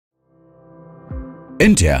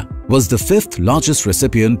India was the fifth largest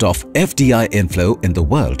recipient of FDI inflow in the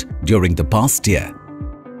world during the past year.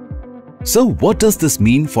 So what does this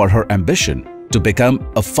mean for her ambition to become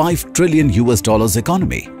a $5 trillion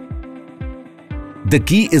economy? The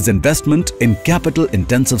key is investment in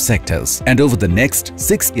capital-intensive sectors, and over the next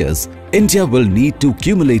 6 years, India will need to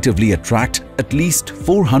cumulatively attract at least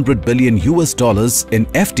 $400 billion in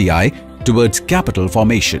FDI towards capital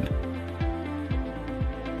formation.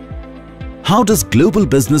 How does global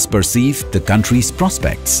business perceive the country's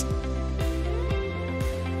prospects?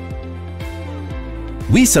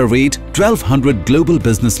 We surveyed 1,200 global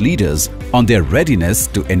business leaders on their readiness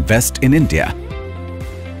to invest in India.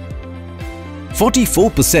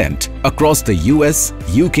 44% across the US,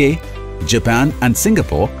 UK, Japan and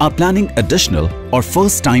Singapore are planning additional or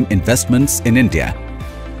first-time investments in India,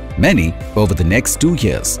 many over the next 2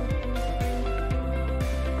 years.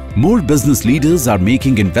 More business leaders are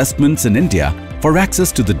making investments in India for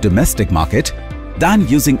access to the domestic market than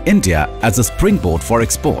using India as a springboard for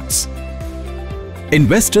exports.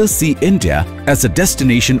 Investors see India as a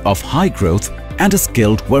destination of high growth and a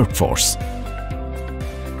skilled workforce.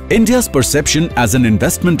 India's perception as an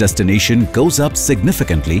investment destination goes up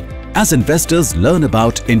significantly as investors learn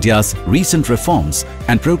about India's recent reforms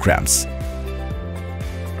and programs.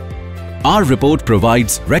 Our report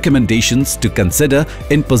provides recommendations to consider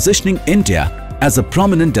in positioning India as a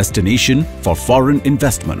prominent destination for foreign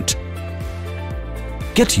investment.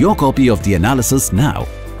 Get your copy of the analysis now.